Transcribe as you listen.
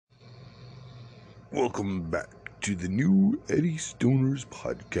Welcome back to the new Eddie Stoners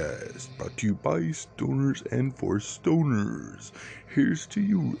podcast, brought to you by Stoners and for Stoners. Here's to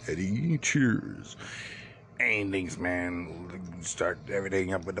you, Eddie. Cheers. Hey, thanks, man. Start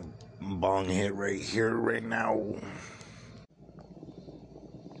everything up with a bong hit right here, right now.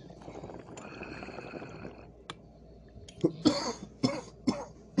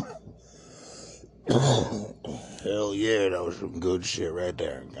 Hell yeah, that was some good shit right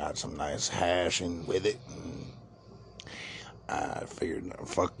there. Got some nice hashing with it. I figured,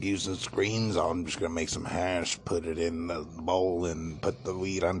 fuck using screens. I'm just gonna make some hash, put it in the bowl, and put the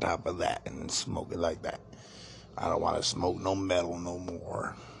weed on top of that and smoke it like that. I don't want to smoke no metal no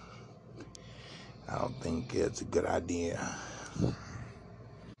more. I don't think it's a good idea.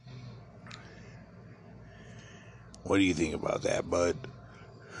 What do you think about that, bud?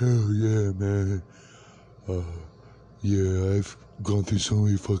 Hell yeah, man. Yeah, I've gone through so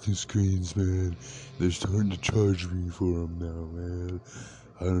many fucking screens, man. They're starting to charge me for them now, man.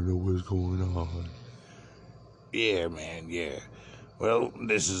 I don't know what's going on. Yeah, man, yeah. Well,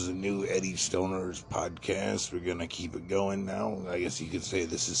 this is a new Eddie Stoners podcast. We're gonna keep it going now. I guess you could say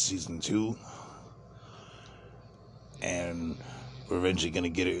this is season 2. And we're eventually gonna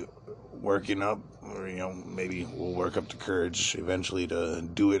get it working up. Or, maybe we'll work up the courage eventually to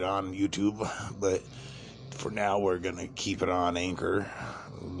do it on YouTube. But for now, we're gonna keep it on Anchor.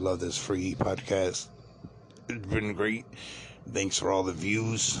 Love this free podcast. It's been great. Thanks for all the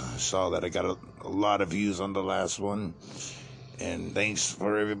views. Saw that I got a lot of views on the last one. And thanks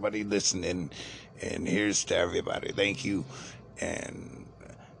for everybody listening. And here's to everybody. Thank you. And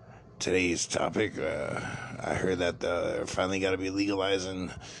today's topic, I heard that finally got to be legalizing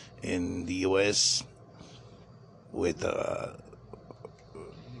in the U.S. with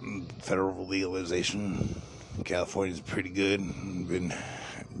federal legalization. California's pretty good. Been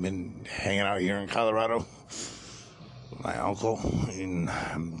hanging out here in Colorado with my uncle, and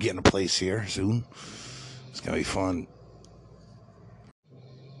I'm getting a place here soon. It's gonna be fun.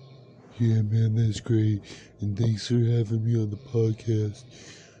 Yeah, man, that's great. And thanks for having me on the podcast.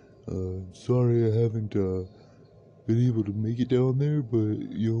 Sorry I haven't been able to make it down there, but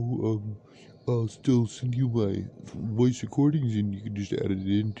I'll still send you my voice recordings, and you can just add it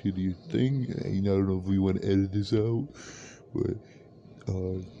into the thing. I don't know if we want to edit this out, but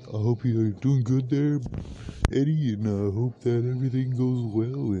I hope you're doing good there, Eddie, and I hope that everything goes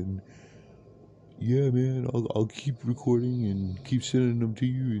well. And yeah, man, I'll keep recording and keep sending them to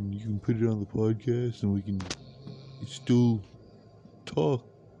you, and you can put it on the podcast, and we can still talk.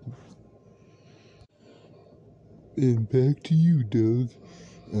 And back to you, Doug.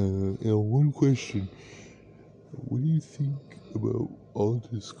 Now, one question. What do you think about all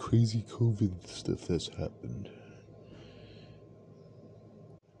this crazy COVID stuff that's happened?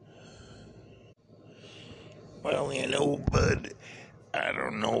 Well, bud, I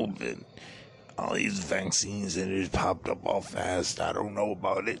don't know, but all these vaccines that just popped up all fast, I don't know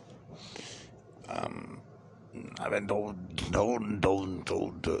about it. I've been told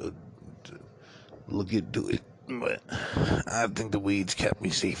to look into it, but I think the weeds kept me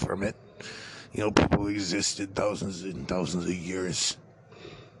safe from it. People existed thousands and thousands of years,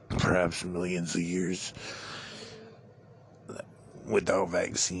 perhaps millions of years, without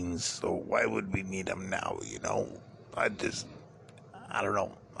vaccines. So why would we need them now? I don't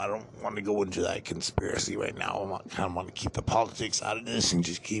know. I don't want to go into that conspiracy right now. I kind of want to keep the politics out of this and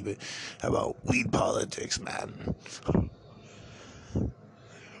just keep it about weed politics, man.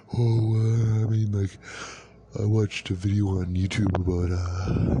 I watched a video on YouTube about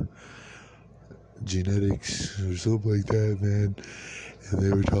genetics or something like that, man. And they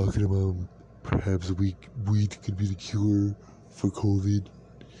were talking about perhaps weed could be the cure for COVID.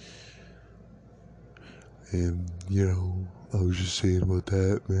 And, I was just saying about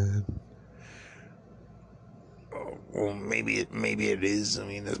that, man. Well, maybe it is. I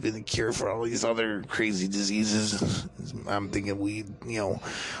mean, there's been a cure for all these other crazy diseases. I'm thinking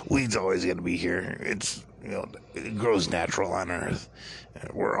weed's always going to be here. It's, it grows natural on Earth.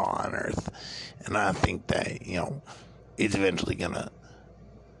 We're all on Earth. And I think that, it's eventually going to,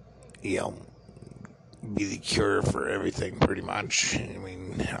 be the cure for everything, pretty much. I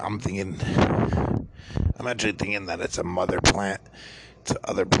mean, I'm actually thinking that it's a mother plant to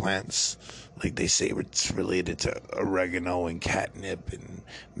other plants. Like they say, it's related to oregano and catnip and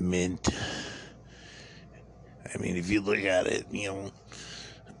mint. I mean, if you look at it,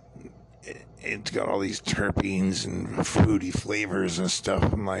 it's got all these terpenes and fruity flavors and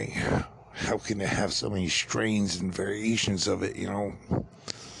stuff. I'm like, how can it have so many strains and variations of it,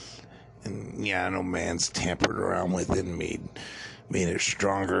 And yeah, I know man's tampered around with it and made it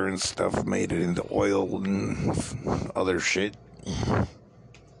stronger and stuff, made it into oil and other shit.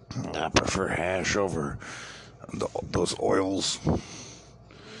 I prefer hash over those oils,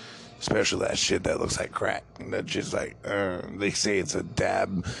 especially that shit that looks like crack. That just like, they say it's a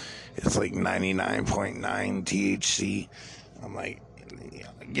dab, it's like 99.9 THC. I'm like,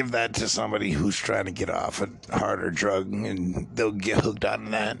 give that to somebody who's trying to get off a harder drug, and they'll get hooked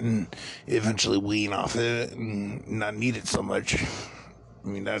on that and eventually wean off it and not need it so much. I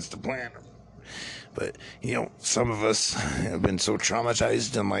mean, that's the plan. But, some of us have been so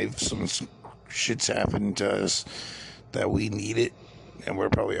traumatized in life, some shit's happened to us that we need it, and we're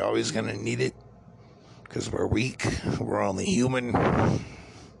probably always going to need it because we're weak. We're only human.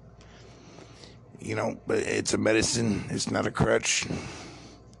 But it's a medicine. It's not a crutch.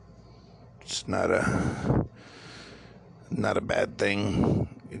 It's not a bad thing.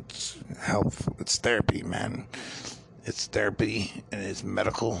 It's health. It's therapy, man. It's therapy and it's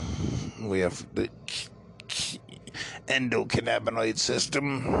medical. We have the endocannabinoid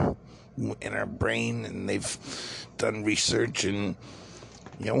system in our brain, and they've done research, and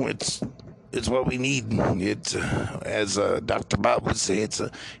it's what we need. It's as Dr. Bob would say, it's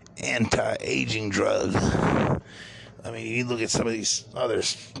a anti-aging drug. I mean, you look at some of these other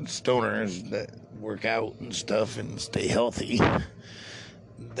stoners that work out and stuff and stay healthy.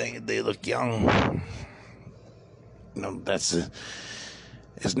 They look young. It's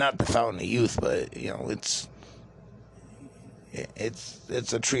not the fountain of youth, but it's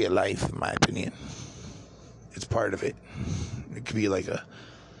a tree of life, in my opinion. It's part of it. It could be like a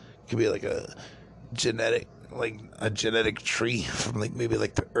genetic tree from maybe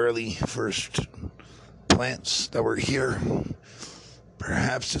the early first plants that were here.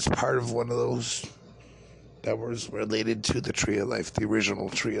 Perhaps it's part of one of those that was related to the tree of life, the original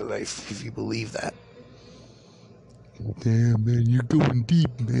tree of life, if you believe that. Damn, man, you're going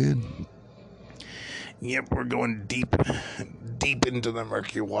deep, man. Yep, we're going deep into the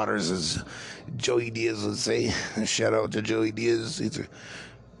murky waters, as Joey Diaz would say. Shout out to Joey Diaz. He's a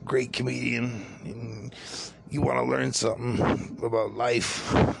great comedian. And you want to learn something about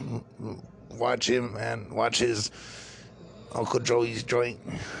life, watch him, man. Watch his Uncle Joey's joint.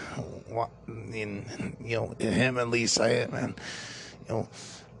 And, him and Lee Syatt, man.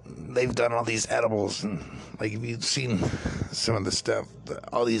 They've done all these edibles, and if you've seen some of the stuff,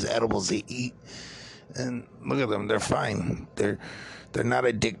 all these edibles they eat, and look at them, they're fine. They're not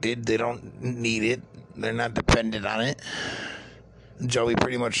addicted. They don't need it. They're not dependent on it. Joey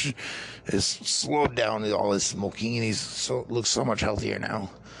pretty much has slowed down all his smoking, and looks so much healthier now.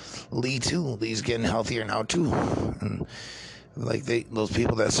 Lee too. Lee's getting healthier now too. And those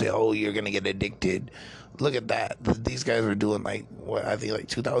people that say, "Oh, you're gonna get addicted." Look at that. These guys were doing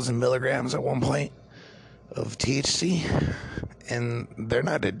 2,000 milligrams at one point of THC, and they're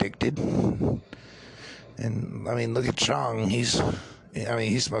not addicted. And I mean, look at Chong. He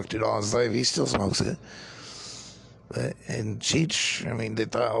smoked it all his life. He still smokes it. And Cheech, they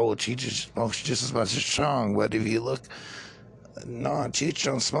thought, Cheech smokes just as much as Chong. But if you look, no, Cheech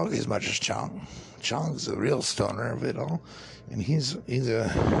don't smoke as much as Chong. Chong's a real stoner of it all. And he's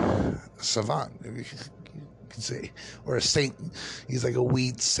a savant, if you could say, or a saint. He's like a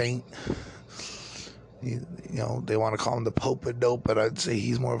weed saint. They want to call him the Pope of Dope, but I'd say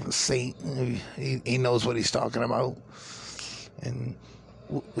he's more of a saint. He knows what he's talking about. And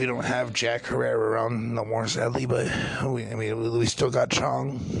we don't have Jack Herrera around no more, sadly, but we still got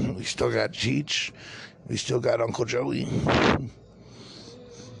Chong. We still got Cheech. We still got Uncle Joey.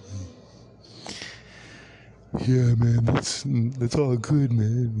 Yeah, man, that's all good,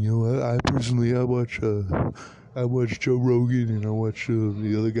 man. I personally watch Joe Rogan, and I watch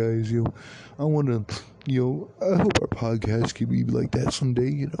the other guys. I want to, I hope our podcast could be like that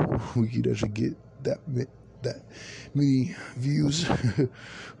someday. We could actually get that many views.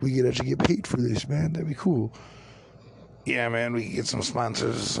 We could actually get paid for this, man. That'd be cool. Yeah, man, we could get some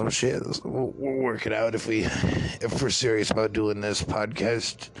sponsors or some shit. We'll work it out if we're serious about doing this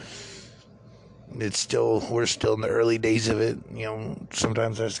podcast. We're still in the early days of it.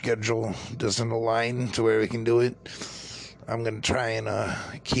 Sometimes our schedule doesn't align to where we can do it. I'm going to try and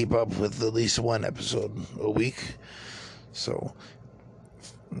keep up with at least one episode a week. So,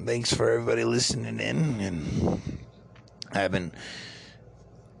 thanks for everybody listening in. And I've been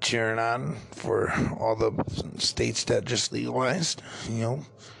cheering on for all the states that just legalized.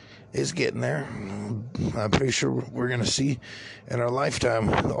 It's getting there. I'm pretty sure we're going to see in our lifetime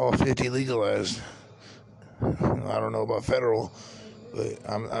all 50 legalized. I don't know about federal, but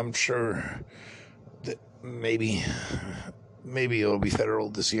I'm sure that maybe it'll be federal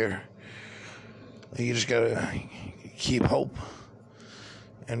this year. You just got to keep hope.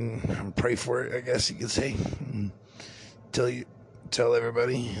 and pray for it, I guess you could say. And tell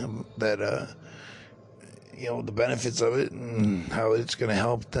everybody that the benefits of it and how it's going to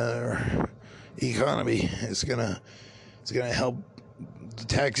help the economy. It's gonna help the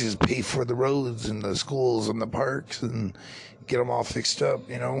taxes pay for the roads and the schools and the parks and get them all fixed up,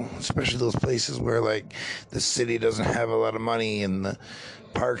 especially those places where, like, the city doesn't have a lot of money and the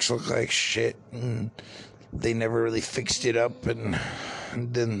parks look like shit and they never really fixed it up, and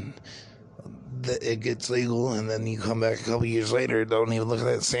then it gets legal, and then you come back a couple years later, don't even look at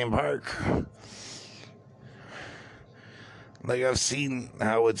that same park. Like, I've seen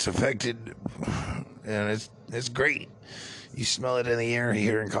how it's affected, and it's great. You smell it in the air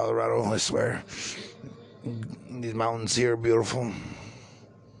here in Colorado, I swear. These mountains here are beautiful.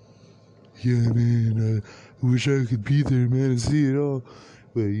 Yeah, man, I wish I could be there, man, and see it all.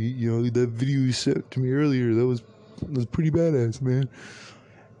 But, that video you sent to me earlier, that was pretty badass, man.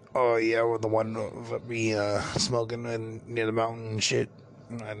 Oh, yeah, well, the one of me smoking near the mountain and shit.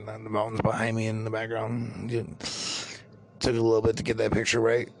 And the mountains behind me in the background. It took a little bit to get that picture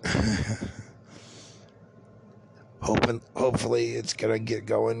right. Hopefully it's gonna get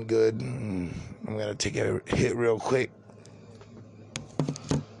going good. I'm gonna take a hit real quick.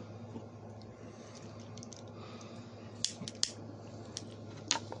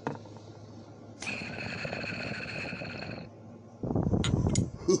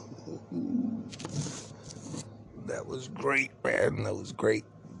 That was great, man. That was great.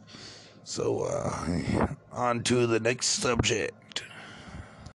 So, on to the next subject.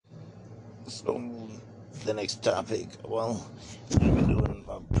 So, the next topic. Well, I've been doing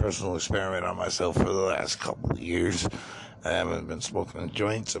a personal experiment on myself for the last couple of years. I haven't been smoking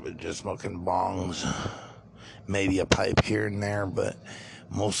joints. I've been just smoking bongs. Maybe a pipe here and there, but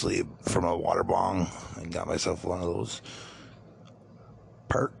mostly from a water bong. I got myself one of those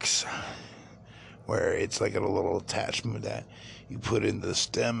perks where it's like a little attachment that you put in the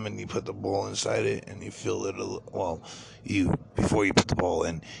stem and you put the bowl inside it and you fill it before you put the bowl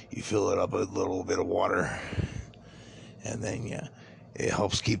in, you fill it up with a little bit of water, and then it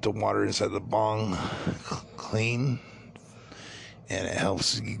helps keep the water inside the bong clean, and it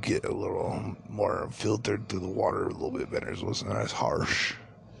helps you get a little more filtered through the water a little bit better, so it's not as harsh.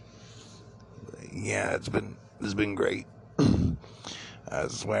 But yeah, it's been great. I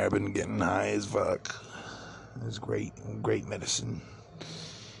swear I've been getting high as fuck. It's great medicine.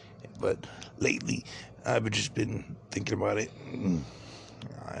 But lately, I've just been thinking about it.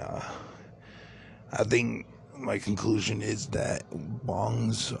 I think my conclusion is that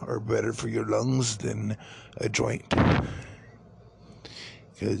bongs are better for your lungs than a joint.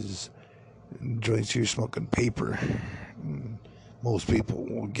 Because joints, you're smoking paper. Most people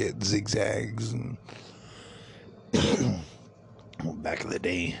will get zigzags, and back in the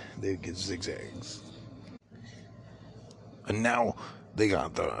day, they'd get zigzags. And now they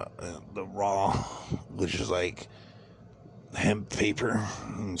got the raw, which is like hemp paper,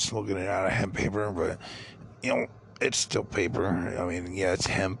 and smoking it out of hemp paper, but it's still paper. I mean, yeah, it's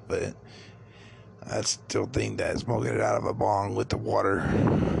hemp, but I still think that smoking it out of a bong with the water,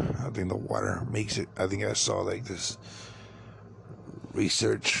 I think the water makes it. I think I saw like this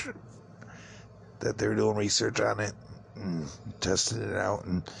research that they're doing research on it and testing it out,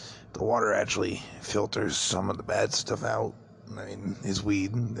 and the water actually filters some of the bad stuff out. I mean, it's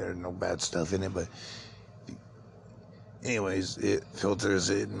weed, there's no bad stuff in it, but anyways, it filters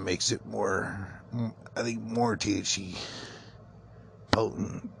it and makes it more, I think, more THC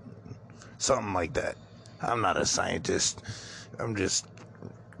potent, something like that. I'm not a scientist. I'm just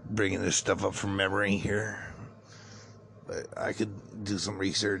bringing this stuff up from memory here. But I could do some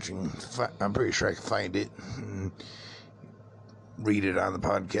research, and I'm pretty sure I could find it and read it on the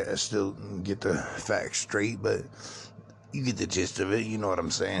podcast still and get the facts straight, but you get the gist of it. You know what I'm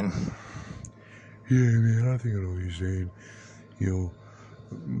saying? Yeah, man, I think I know what you're saying.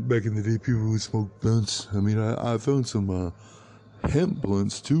 Back in the day, people would smoke blunts. I mean, I found some hemp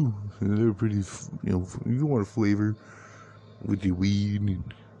blunts too, and they were pretty. If you want a flavor with your weed,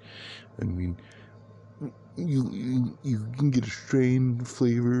 I mean, you can get a strain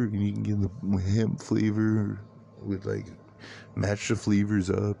flavor, and you can get the hemp flavor with like match the flavors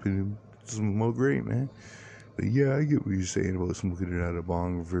up, and it's smoke great, man. But yeah, I get what you're saying about smoking it out of a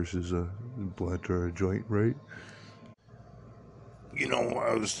bong versus a blunt or a joint, right?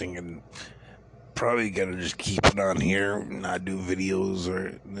 I was thinking probably gotta just keep it on here, not do videos,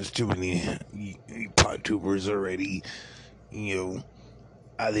 or there's too many podtubers already.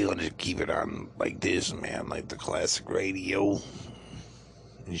 I think I'll just keep it on like this, man, like the classic radio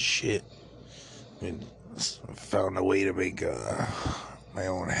and shit. And found a way to make my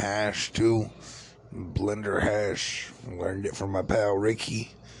own hash too. Blender hash. Learned it from my pal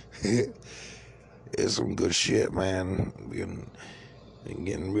Ricky. It's some good shit, man. Been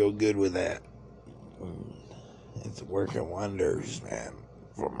getting real good with that. It's working wonders, man,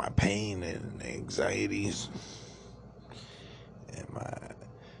 for my pain and anxieties and my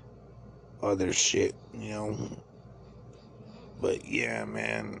other shit, But yeah,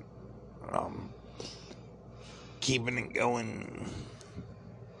 man, keeping it going